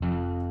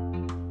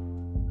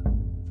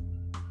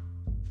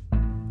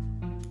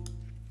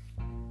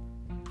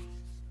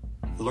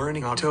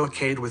Learning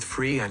AutoCAD with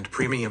free and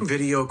premium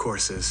video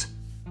courses.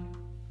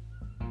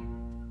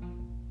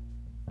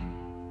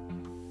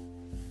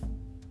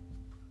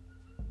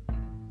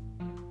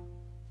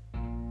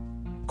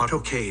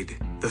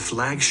 AutoCAD, the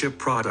flagship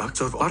product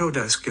of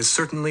Autodesk, is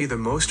certainly the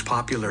most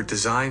popular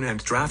design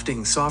and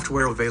drafting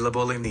software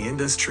available in the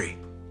industry.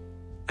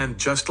 And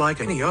just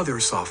like any other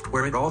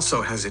software, it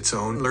also has its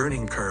own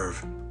learning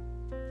curve.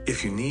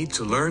 If you need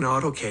to learn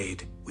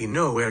AutoCAD, we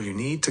know where you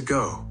need to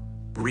go.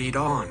 Read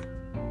on.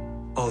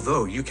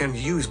 Although you can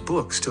use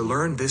books to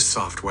learn this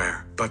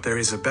software, but there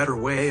is a better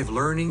way of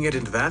learning it,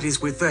 and that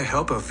is with the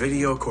help of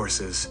video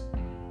courses.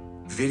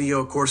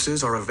 Video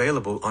courses are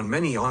available on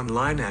many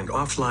online and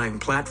offline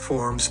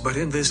platforms, but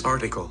in this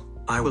article,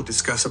 I will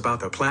discuss about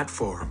the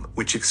platform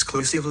which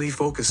exclusively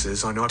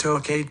focuses on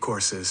AutoCAD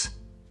courses.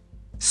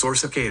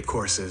 SourceCAD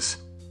courses.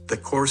 The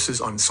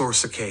courses on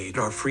SourceCAD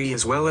are free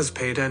as well as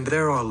paid, and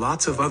there are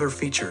lots of other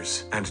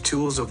features and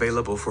tools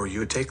available for you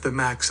to take the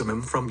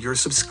maximum from your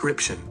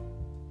subscription.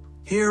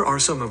 Here are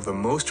some of the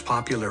most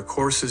popular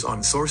courses on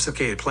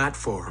SourceCAD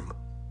platform.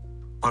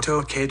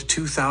 AutoCAD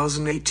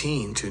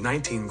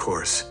 2018-19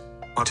 course.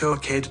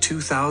 AutoCAD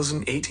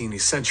 2018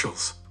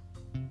 Essentials.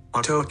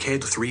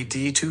 AutoCAD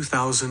 3D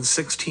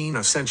 2016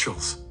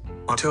 Essentials.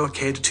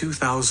 AutoCAD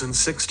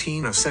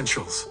 2016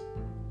 Essentials.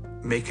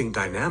 Making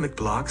dynamic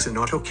blocks in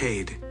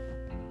AutoCAD.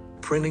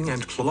 Printing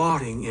and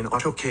plotting in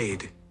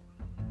AutoCAD.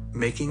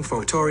 Making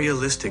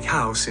photorealistic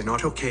house in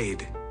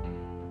AutoCAD.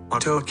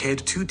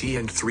 AutoCAD 2D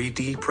and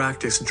 3D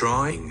practice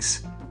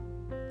drawings.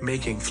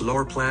 Making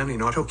floor plan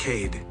in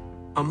AutoCAD.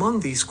 Among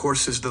these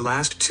courses, the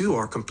last two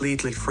are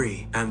completely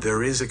free, and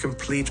there is a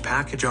complete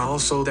package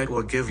also that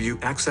will give you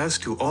access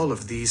to all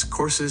of these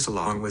courses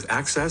along with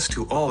access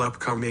to all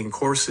upcoming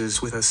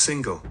courses with a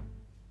single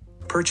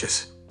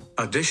purchase.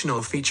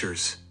 Additional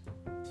features.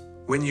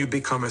 When you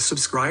become a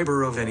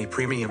subscriber of any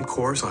premium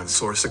course on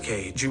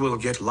SourceCAD, you will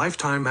get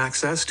lifetime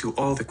access to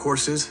all the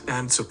courses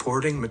and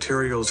supporting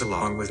materials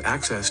along with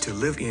access to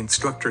live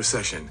instructor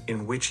session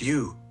in which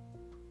you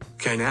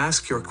can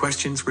ask your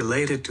questions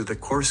related to the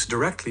course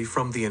directly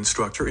from the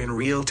instructor in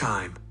real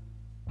time.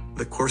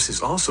 The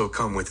courses also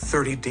come with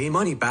 30-day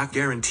money-back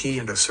guarantee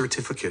and a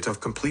certificate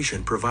of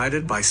completion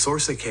provided by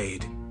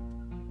SourceCAD.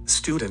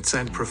 Students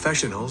and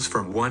professionals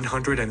from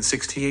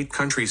 168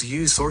 countries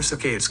use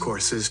SourceCAD's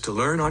courses to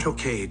learn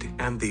AutoCAD,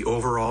 and the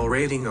overall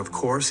rating of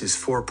course is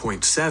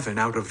 4.7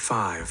 out of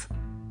 5.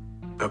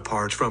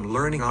 Apart from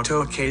learning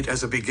AutoCAD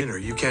as a beginner,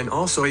 you can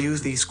also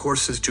use these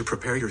courses to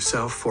prepare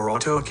yourself for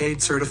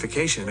AutoCAD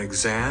certification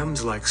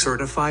exams like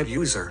Certified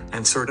User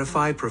and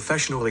Certified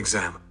Professional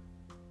exam.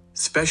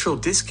 Special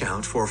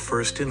discount for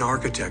First in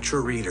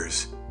Architecture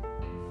readers.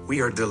 We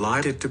are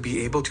delighted to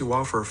be able to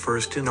offer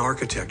First in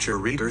Architecture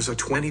readers a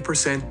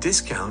 20%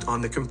 discount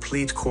on the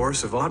complete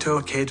course of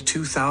AutoCAD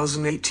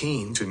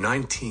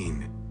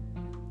 2018-19.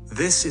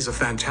 This is a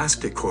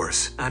fantastic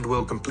course and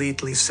will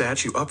completely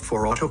set you up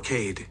for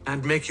AutoCAD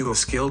and make you a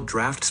skilled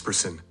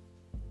draftsperson.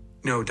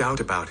 No doubt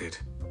about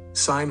it.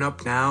 Sign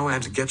up now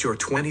and get your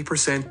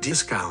 20%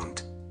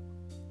 discount.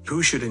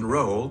 Who should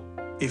enroll?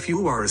 If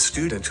you are a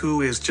student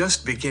who is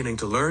just beginning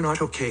to learn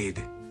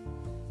AutoCAD,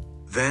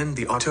 then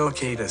the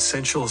AutoCAD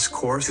Essentials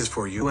course is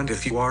for you, and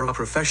if you are a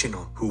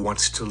professional who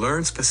wants to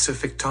learn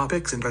specific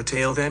topics in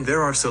detail, then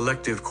there are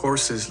selective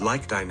courses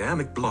like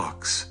Dynamic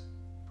Blocks,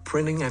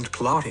 Printing and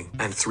Plotting,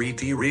 and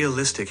 3D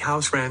Realistic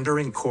House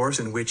Rendering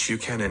course in which you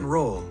can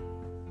enroll.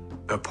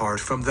 Apart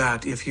from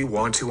that, if you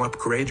want to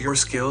upgrade your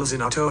skills in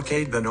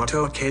AutoCAD, then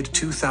AutoCAD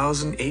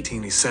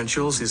 2018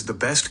 Essentials is the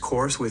best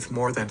course with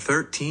more than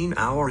 13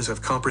 hours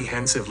of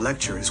comprehensive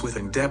lectures with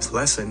in-depth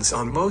lessons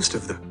on most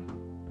of the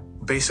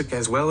basic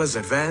as well as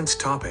advanced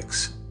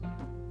topics.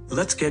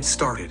 Let's get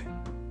started.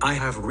 I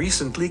have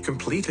recently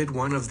completed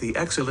one of the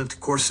excellent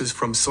courses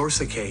from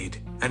SourceCAD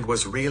and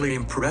was really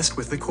impressed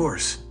with the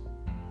course.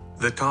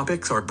 The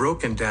topics are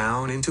broken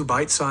down into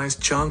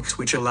bite-sized chunks,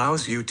 which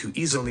allows you to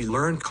easily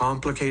learn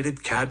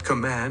complicated CAD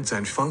commands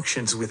and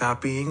functions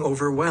without being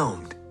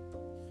overwhelmed.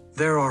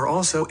 There are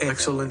also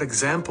excellent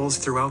examples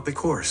throughout the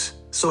course,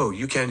 so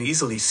you can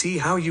easily see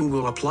how you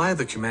will apply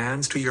the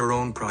commands to your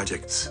own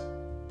projects.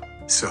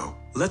 So,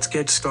 let's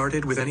get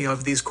started with any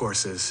of these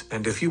courses,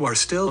 and if you are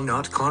still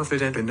not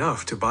confident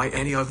enough to buy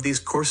any of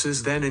these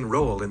courses, then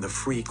enroll in the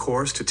free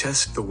course to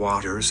test the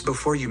waters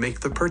before you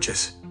make the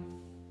purchase.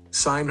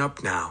 Sign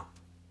up now.